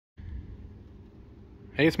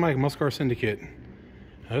Hey, it's Mike, Muscle Car Syndicate.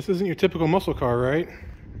 Now, this isn't your typical muscle car, right?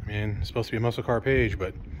 I mean, it's supposed to be a muscle car page,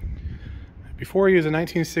 but before you use a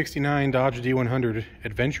 1969 Dodge D100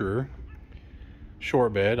 Adventurer,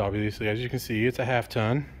 short bed, obviously, as you can see, it's a half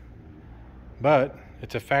ton, but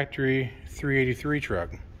it's a factory 383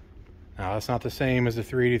 truck. Now, that's not the same as the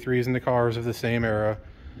 383s in the cars of the same era.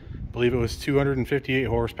 I believe it was 258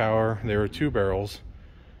 horsepower. There were 2 barrels,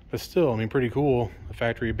 but still, I mean, pretty cool. A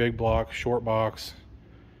factory big block, short box,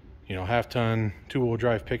 you know, half ton, 2-wheel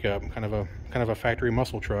drive pickup, kind of a factory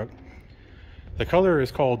muscle truck. The color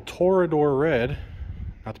is called Toreador Red,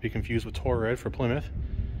 not to be confused with Tor Red for Plymouth.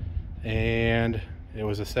 And it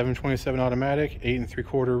was a 727 automatic, 8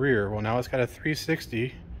 3/4 rear. Well, now it's got a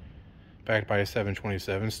 360 backed by a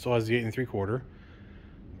 727, still has the 8 3/4.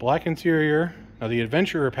 Black interior. Now the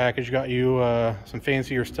Adventurer package got you some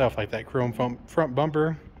fancier stuff like that chrome front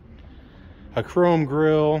bumper, a chrome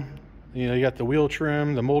grille. You know, you got the wheel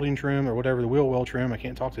trim, the molding trim, or whatever, the wheel well trim. I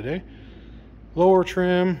can't talk today. Lower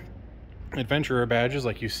trim, Adventurer badges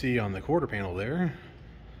like you see on the quarter panel there.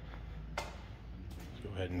 Let's go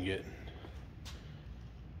ahead and get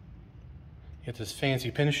this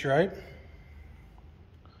fancy pinstripe.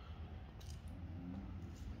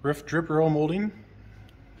 Roof drip rail molding.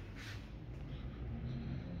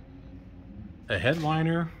 A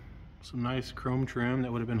headliner, some nice chrome trim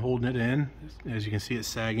that would have been holding it in. As you can see, it's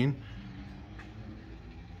sagging.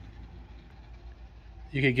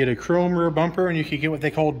 You could get a chrome rear bumper, and you could get what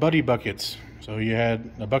they called buddy buckets. So you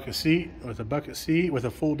had a bucket seat with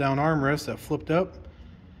a fold down armrest that flipped up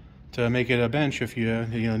to make it a bench if you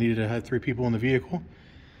needed to have 3 people in the vehicle.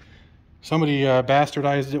 Somebody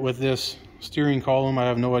bastardized it with this steering column. I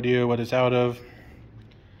have no idea what it's out of,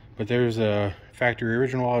 but there's a factory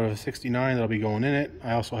original out of a 69 that'll be going in it.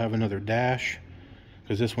 I also have another dash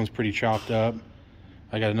because this one's pretty chopped up.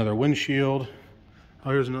 I got another windshield. Oh,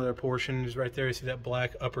 here's another portion. Just right there, you see that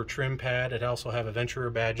black upper trim pad. It also have Adventurer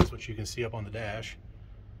badges, which you can see up on the dash.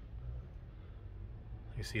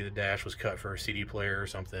 You see the dash was cut for a CD player or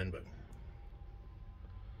something, but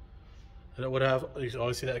it would have, you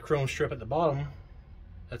always see that chrome strip at the bottom.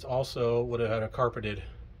 That's also would have had a carpeted,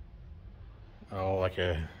 like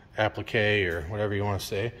a applique or whatever you want to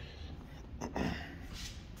say.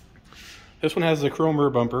 This one has the chrome rear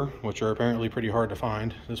bumper, which are apparently pretty hard to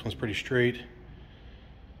find. This one's pretty straight.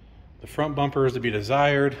 The front bumper is to be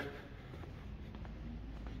desired.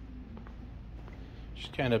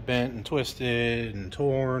 Just kind of bent and twisted and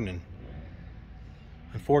torn, and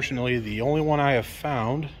unfortunately the only one I have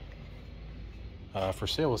found for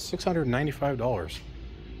sale was $695.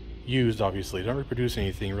 Used, obviously. They don't reproduce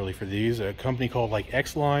anything really for these. A company called like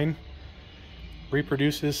X-Line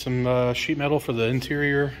reproduces some sheet metal for the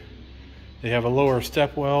interior. They have a lower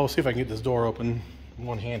step well. See if I can get this door open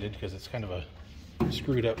one-handed because it's kind of a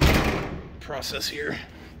screwed up process here.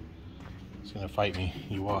 It's gonna fight me.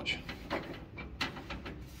 You watch.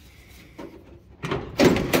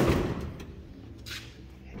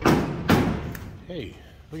 Hey,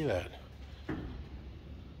 look at that.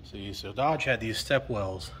 See, so Dodge had these step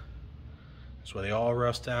wells. That's why they all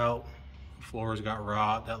rust out. Floors got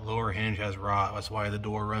rot. That lower hinge has rot. That's why the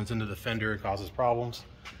door runs into the fender and causes problems.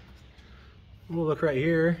 We'll look right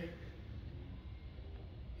here.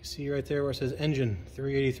 You see right there where it says engine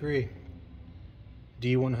 383.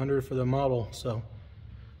 D100 for the model. So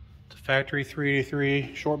it's a factory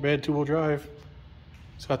 383 short bed 2-wheel drive.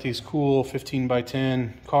 It's got these cool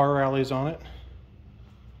 15x10 car rallies on it.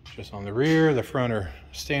 Just on the rear. The front are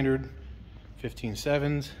standard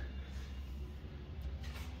 15.7s.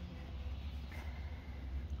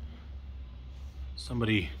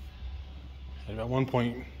 Somebody had at one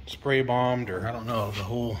point spray bombed, or I don't know, the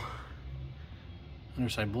whole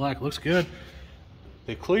underside black. Looks good.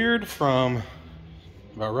 They cleared from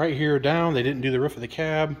about right here down. They didn't do the roof of the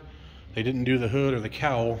cab. They didn't do the hood or the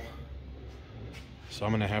cowl. So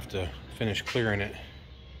I'm gonna have to finish clearing it.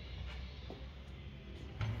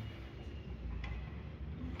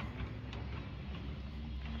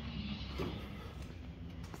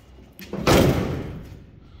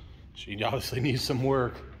 She obviously needs some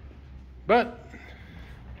work, but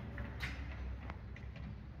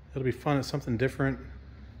it'll be fun. It's something different.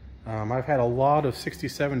 I've had a lot of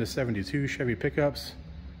 67 to 72 Chevy pickups.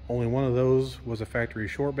 Only one of those was a factory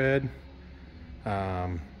short bed.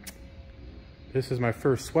 This is my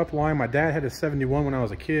first Sweptline. My dad had a 71 when I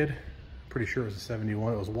was a kid. Pretty sure it was a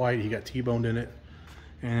 71. It was white. He got T-boned in it,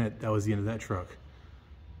 and that was the end of that truck.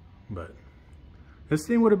 But this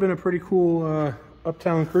thing would have been a pretty cool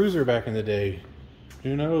uptown cruiser back in the day.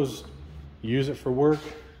 Who knows? Use it for work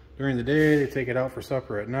during the day, they take it out for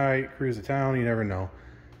supper at night, cruise the town, you never know.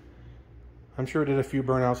 I'm sure it did a few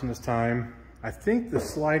burnouts in this time. I think the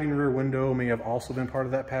sliding rear window may have also been part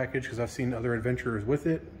of that package because I've seen other adventurers with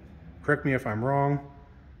it. Correct me if I'm wrong.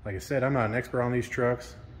 Like I said, I'm not an expert on these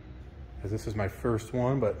trucks because this is my first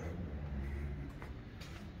one, but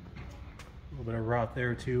a little bit of rot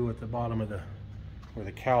there too at the bottom of where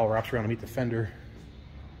the cowl wraps around to meet the fender.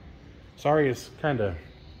 Sorry, it's kind of,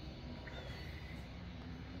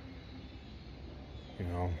 you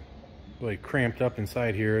know, really cramped up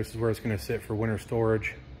inside here. This is where it's going to sit for winter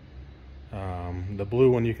storage. The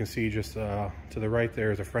blue one you can see just to the right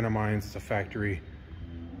there is a friend of mine's. It's a factory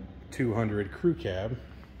D100 crew cab.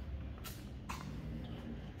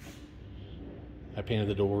 I painted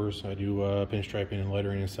the doors. I do pinstriping and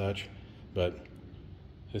lettering and such. But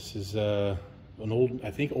this is an old,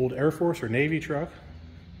 I think old Air Force or Navy truck.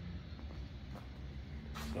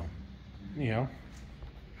 So, anyhow.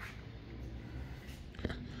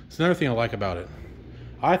 It's another thing I like about it.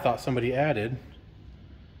 I thought somebody added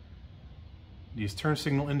these turn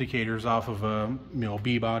signal indicators off of a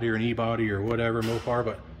B body or an E body or whatever Mopar,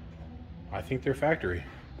 but I think they're factory.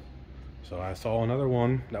 So I saw another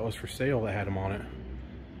one that was for sale that had them on it,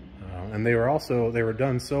 and they were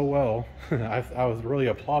done so well. I was really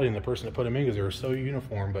applauding the person that put them in because they were so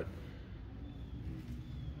uniform. But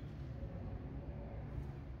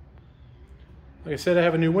like I said, I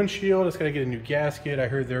have a new windshield. It's got to get a new gasket. I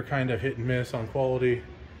heard they're kind of hit and miss on quality.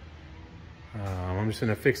 I'm just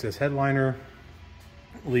going to fix this headliner,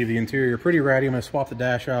 leave the interior pretty ratty. I'm going to swap the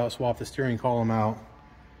dash out, swap the steering column out,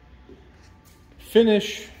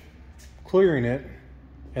 finish clearing it,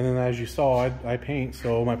 and then as you saw, I paint.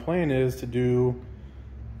 So my plan is to do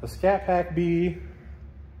a Scat Pack B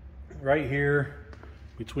right here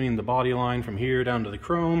between the body line from here down to the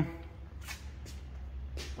chrome.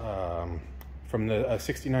 From the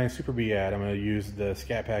 69 Super B ad, I'm going to use the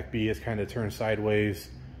Scat Pack B as kind of turned sideways.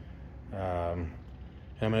 And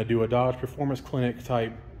I'm going to do a Dodge Performance Clinic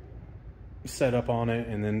type setup on it,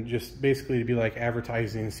 and then just basically to be like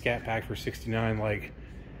advertising Scat Pack for 69, like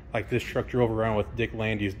this truck drove around with Dick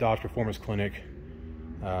Landy's Dodge Performance Clinic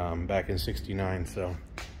back in 69. So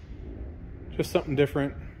just something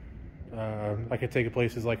different. I could take it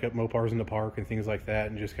places like at Mopars in the Park and things like that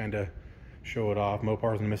and just kind of show it off.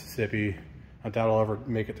 Mopars in Mississippi. I doubt I'll ever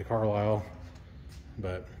make it to Carlisle,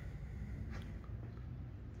 but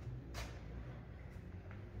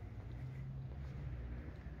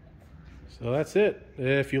so that's it.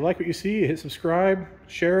 If you like what you see, hit subscribe,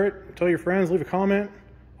 share it, tell your friends, leave a comment.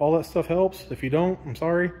 All that stuff helps. If you don't, I'm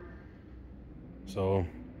sorry. So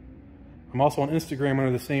I'm also on Instagram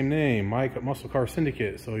under the same name, Mike at Muscle Car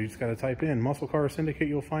Syndicate. So you just got to type in Muscle Car Syndicate,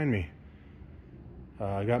 you'll find me.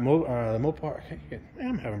 I got Mopar. Man,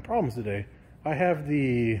 I'm having problems today. I have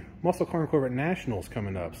the Muscle Car and Corvette Nationals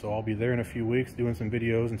coming up, so I'll be there in a few weeks doing some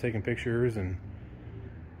videos and taking pictures and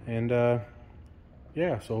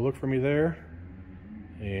yeah, so look for me there,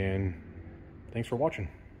 and thanks for watching.